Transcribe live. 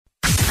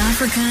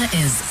Africa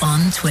is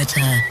on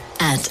Twitter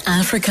at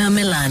Africa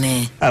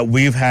Milani.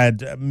 We've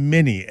had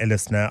many a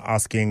listener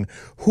asking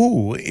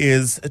who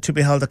is to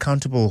be held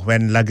accountable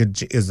when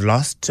luggage is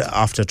lost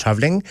after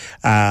traveling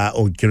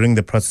or during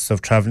the process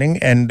of traveling,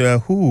 and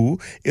who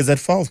is at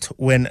fault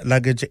when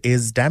luggage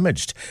is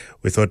damaged.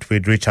 We thought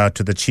we'd reach out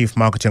to the Chief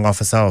Marketing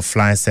Officer of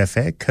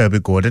FlySafair,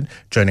 Kirby Gordon,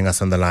 joining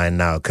us on the line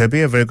now.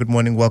 Kirby, a very good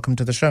morning. Welcome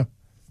to the show.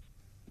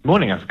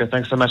 Morning, Africa.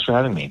 Thanks so much for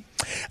having me.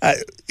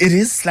 It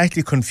is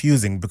slightly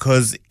confusing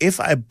because if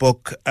I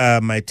book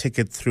my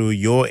ticket through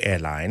your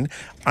airline,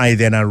 I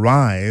then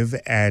arrive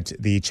at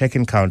the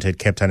check-in counter at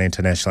Cape Town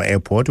International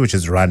Airport, which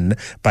is run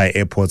by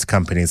Airports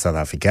Company South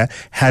Africa,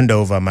 hand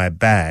over my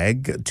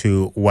bag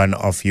to one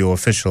of your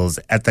officials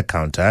at the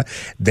counter.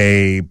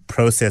 They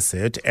process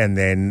it, and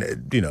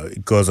then,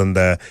 it goes on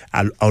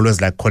I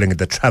always like calling it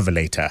the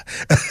travelator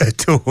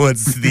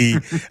towards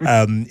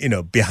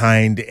the,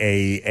 behind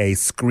a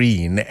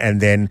screen, and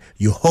then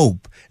you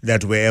hope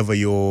that wherever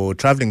you're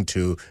traveling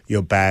to,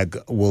 your bag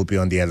will be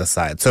on the other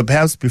side. So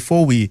perhaps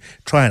before we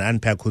try and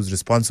unpack who's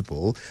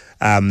responsible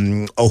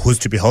or who's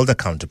to be held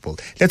accountable,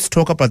 let's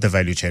talk about the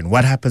value chain.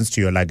 What happens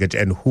to your luggage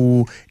and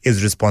who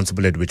is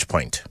responsible at which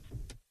point?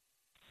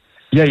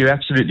 Yeah, you're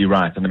absolutely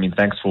right. And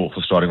thanks for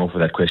starting off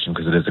with that question,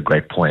 because it is a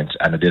great point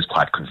and it is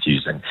quite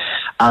confusing.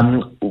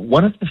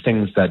 One of the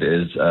things that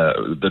is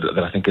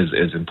that I think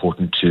is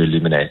important to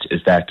illuminate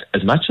is that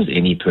as much as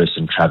any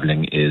person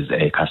traveling is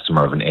a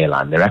customer of an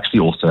airline, they're actually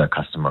also a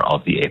customer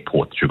of the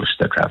airport through which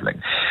they're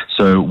traveling.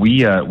 So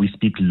we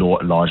speak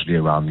largely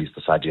around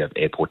this idea of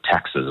airport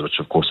taxes, which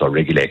of course are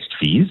regulated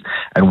fees,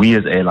 and we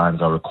as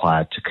airlines are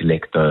required to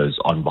collect those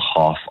on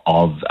behalf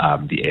of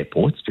the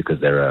airports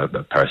because they're a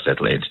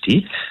parastatal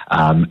entity.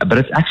 But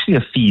it's actually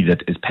a fee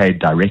that is paid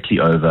directly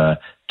over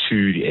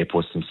to the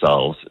airports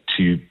themselves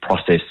to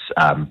process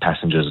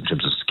passengers in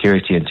terms of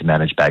security and to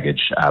manage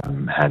baggage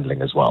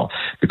handling as well.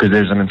 Because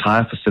there's an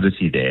entire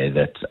facility there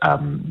that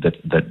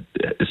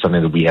is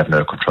something that we have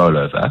no control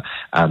over,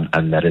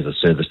 and that is a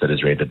service that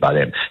is rendered by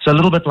them. So a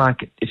little bit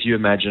like if you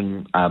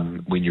imagine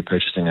when you're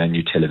purchasing a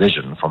new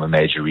television from a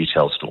major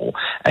retail store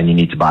and you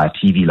need to buy a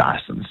TV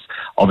license.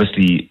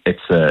 Obviously,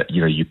 it's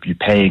you're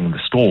paying the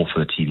store for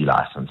the TV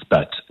license,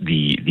 but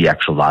the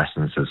actual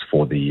license is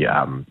for the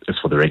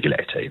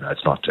regulator.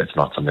 It's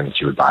not something that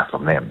you would buy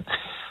from them.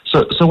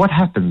 So what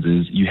happens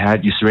is you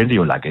surrender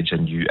your luggage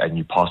and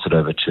you pass it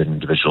over to an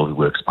individual who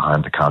works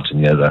behind the counter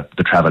near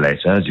the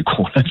travelator, as you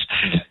call it,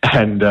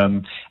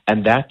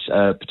 and that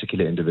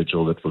particular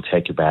individual that will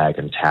take your bag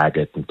and tag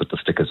it and put the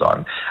stickers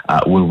on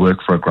will work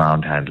for a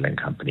ground handling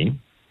company,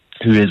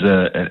 who is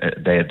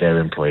they're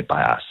employed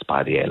by us,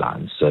 by the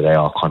airlines, so they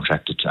are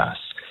contracted to us.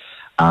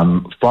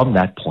 From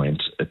that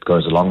point, it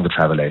goes along the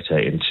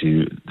travelator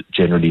into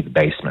generally the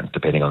basement,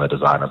 depending on the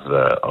design of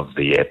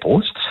the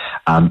airport.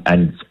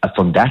 And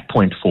from that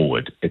point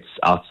forward, it's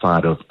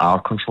outside of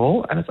our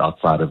control and it's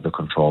outside of the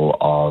control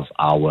of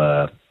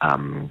our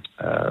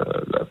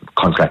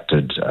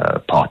contracted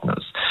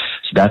partners.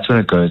 So that's when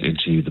it goes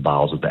into the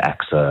bowels of the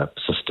AXA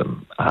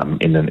system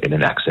in an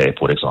AXA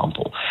airport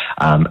example.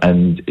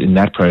 And in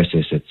that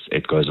process,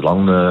 it goes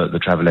along the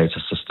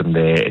travelator system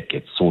there. It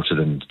gets sorted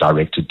and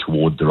directed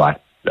toward the right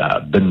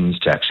bins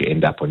to actually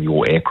end up on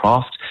your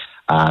aircraft.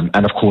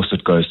 And of course,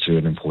 it goes through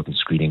an important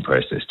screening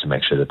process to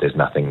make sure that there's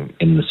nothing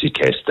in the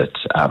suitcase that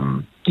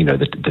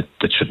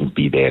that shouldn't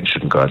be there and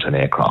shouldn't go into an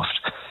aircraft.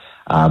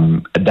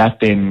 That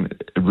then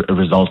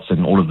results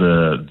in all of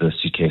the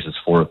suitcases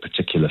for a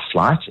particular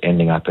flight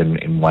ending up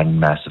in one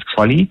massive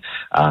trolley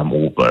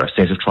or a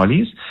set of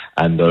trolleys,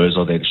 and those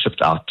are then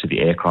shipped out to the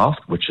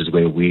aircraft, which is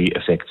where we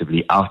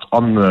effectively out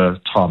on the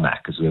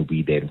tarmac is where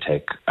we then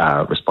take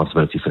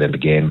responsibility for them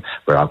again,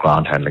 where our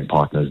ground handling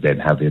partners then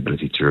have the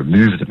ability to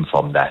remove them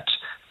from that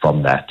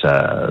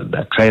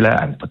trailer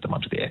and put them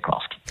onto the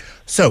aircraft.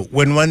 So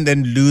when one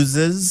then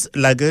loses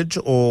luggage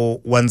or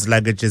one's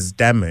luggage is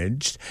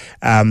damaged,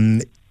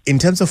 in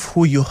terms of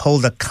who you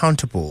hold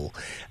accountable,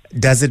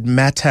 does it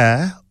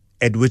matter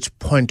at which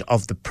point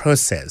of the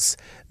process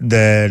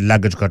the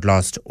luggage got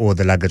lost or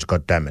the luggage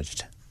got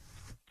damaged?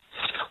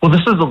 Well,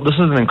 this is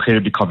an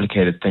incredibly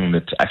complicated thing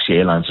that actually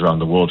airlines around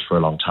the world for a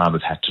long time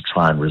have had to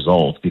try and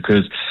resolve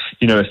because,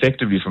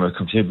 effectively from a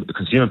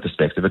consumer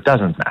perspective, it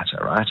doesn't matter,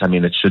 right?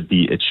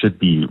 It should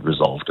be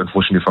resolved.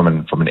 Unfortunately,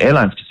 from an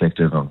airline's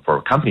perspective and for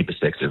a company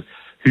perspective,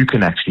 who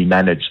can actually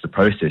manage the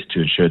process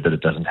to ensure that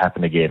it doesn't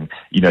happen again?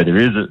 There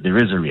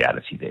is a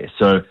reality there.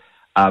 So.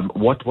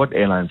 What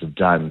airlines have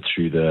done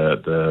through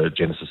the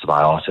genesis of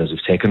IATA is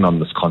we've taken on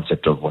this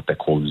concept of what they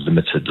call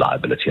limited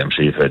liability. I'm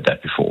sure you've heard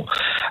that before.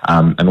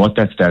 And what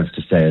that stands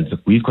to say is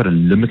that we've got a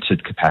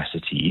limited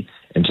capacity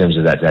in terms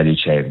of that value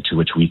chain to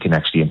which we can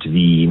actually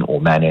intervene or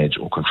manage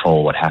or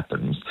control what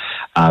happens.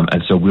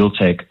 And so we'll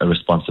take a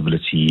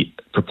responsibility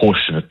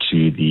proportionate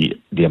to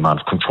the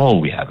amount of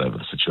control we have over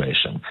the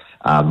situation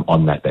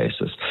on that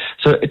basis.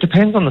 So it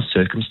depends on the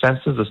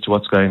circumstances as to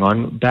what's going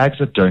on. Bags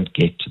that don't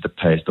get to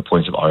the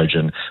point of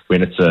origin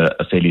when it's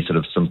a fairly sort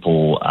of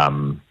simple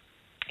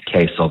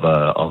case of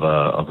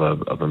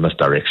a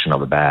misdirection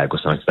of a bag or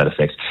something to that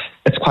effect,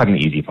 it's quite an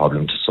easy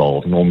problem to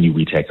solve. Normally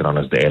we take it on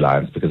as the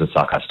airlines because it's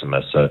our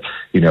customer. So,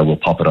 we'll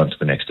pop it onto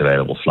the next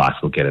available flight.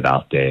 We'll get it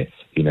out there.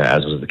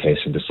 As was the case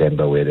in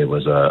December, where there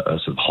was a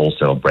sort of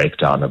wholesale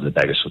breakdown of the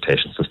baggage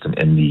sortation system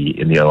in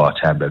the OR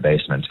Tambo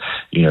basement.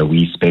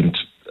 We spent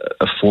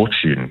a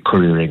fortune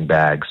couriering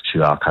bags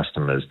to our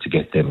customers to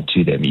get them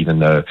to them, even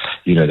though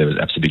there was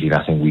absolutely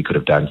nothing we could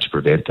have done to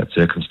prevent that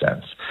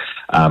circumstance.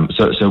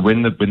 So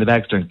when the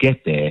bags don't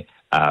get there,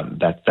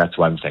 that's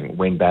one thing.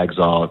 When bags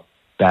are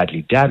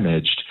badly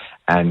damaged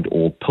and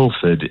or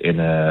pilfered in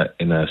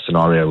a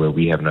scenario where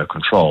we have no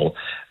control,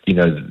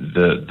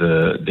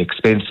 the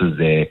expenses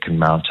there can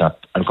mount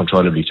up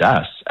uncontrollably to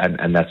us,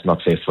 and that's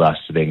not fair for us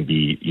to then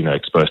be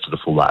exposed to the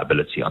full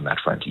liability on that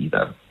front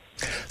either.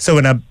 So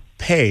when I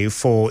pay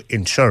for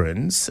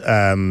insurance,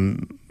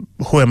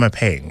 who am I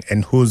paying,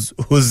 and who's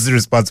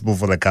responsible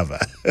for the cover?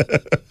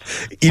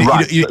 You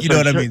know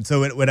what I mean?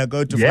 So when I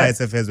go to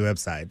FlySFA's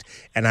website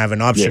and I have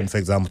an option, for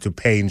example, to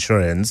pay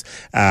insurance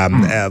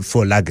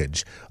for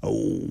luggage,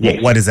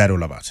 what is that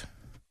all about?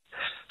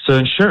 So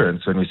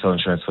insurance, when we sell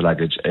insurance for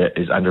luggage,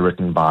 is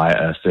underwritten by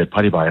a third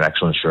party, by an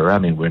actual insurer. I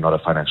mean, we're not a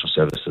financial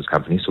services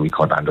company, so we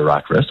can't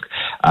underwrite risk.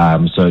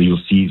 So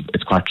you'll see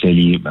it's quite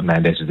clearly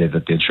mandated there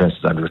that the insurance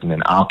is underwritten.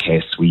 In our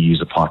case, we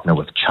use a partner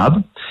with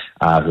Chubb,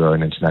 who are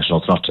an international.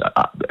 It's not.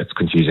 It's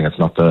confusing. It's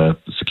not the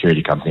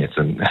security company. It's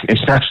an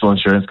international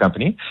insurance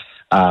company.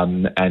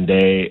 And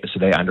they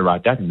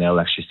underwrite that, and they'll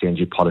actually send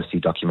you policy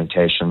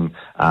documentation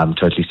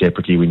totally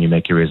separately when you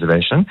make your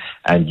reservation,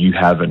 and you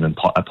have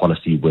a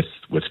policy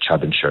with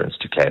Chubb Insurance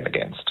to claim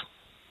against.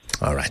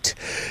 All right.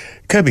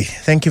 Kirby,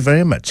 thank you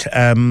very much.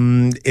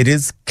 It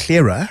is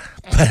clearer,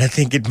 but I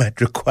think it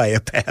might require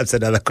perhaps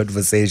another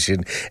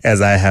conversation, as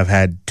I have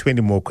had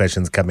 20 more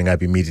questions coming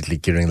up immediately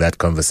during that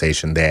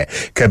conversation there.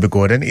 Kirby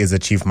Gordon is a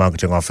Chief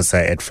Marketing Officer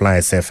at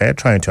FlySFA,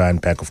 trying to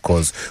unpack, of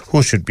course,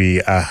 who should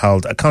be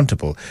held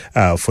accountable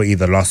for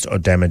either lost or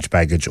damaged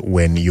baggage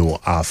when you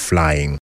are flying.